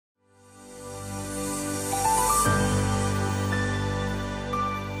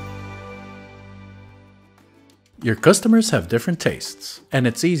Your customers have different tastes, and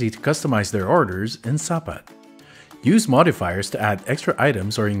it's easy to customize their orders in Sapaad. Use modifiers to add extra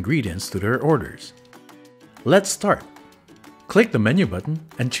items or ingredients to their orders. Let's start. Click the menu button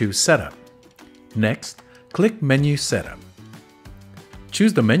and choose Setup. Next, click Menu Setup.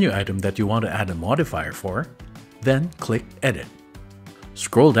 Choose the menu item that you want to add a modifier for, then click Edit.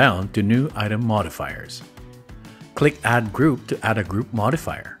 Scroll down to New Item Modifiers. Click Add Group to add a group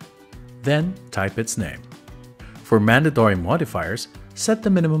modifier. Then type its name. For mandatory modifiers, set the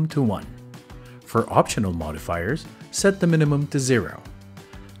minimum to 1. For optional modifiers, set the minimum to 0.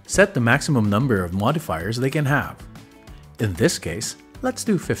 Set the maximum number of modifiers they can have. In this case, let's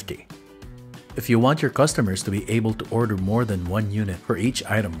do 50. If you want your customers to be able to order more than 1 unit for each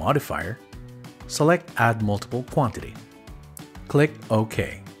item modifier, select Add Multiple Quantity. Click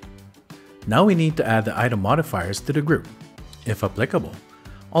OK. Now we need to add the item modifiers to the group. If applicable,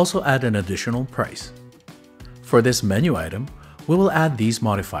 also add an additional price. For this menu item, we will add these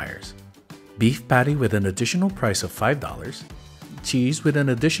modifiers: beef patty with an additional price of $5, cheese with an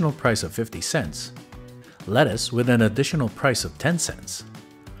additional price of 50 cents, lettuce with an additional price of 10 cents,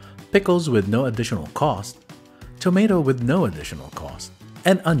 pickles with no additional cost, tomato with no additional cost,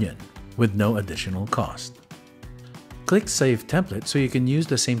 and onion with no additional cost. Click Save Template so you can use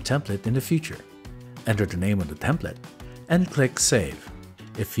the same template in the future. Enter the name of the template and click Save.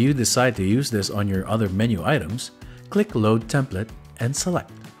 If you decide to use this on your other menu items, click Load Template and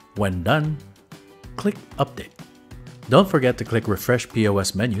select. When done, click Update. Don't forget to click Refresh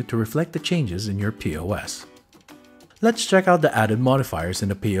POS menu to reflect the changes in your POS. Let's check out the added modifiers in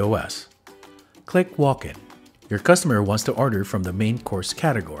the POS. Click Walk-in. Your customer wants to order from the main course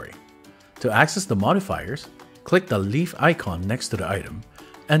category. To access the modifiers, click the leaf icon next to the item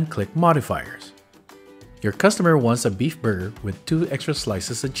and click Modifiers. Your customer wants a beef burger with 2 extra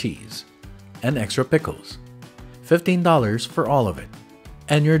slices of cheese and extra pickles. $15 for all of it.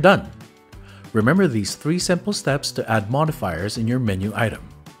 And you're done. Remember these 3 simple steps to add modifiers in your menu item.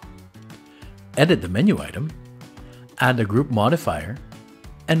 Edit the menu item, add a group modifier,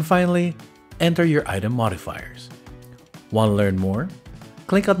 and finally, enter your item modifiers. Want to learn more?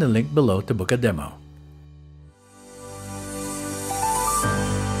 Click on the link below to book a demo.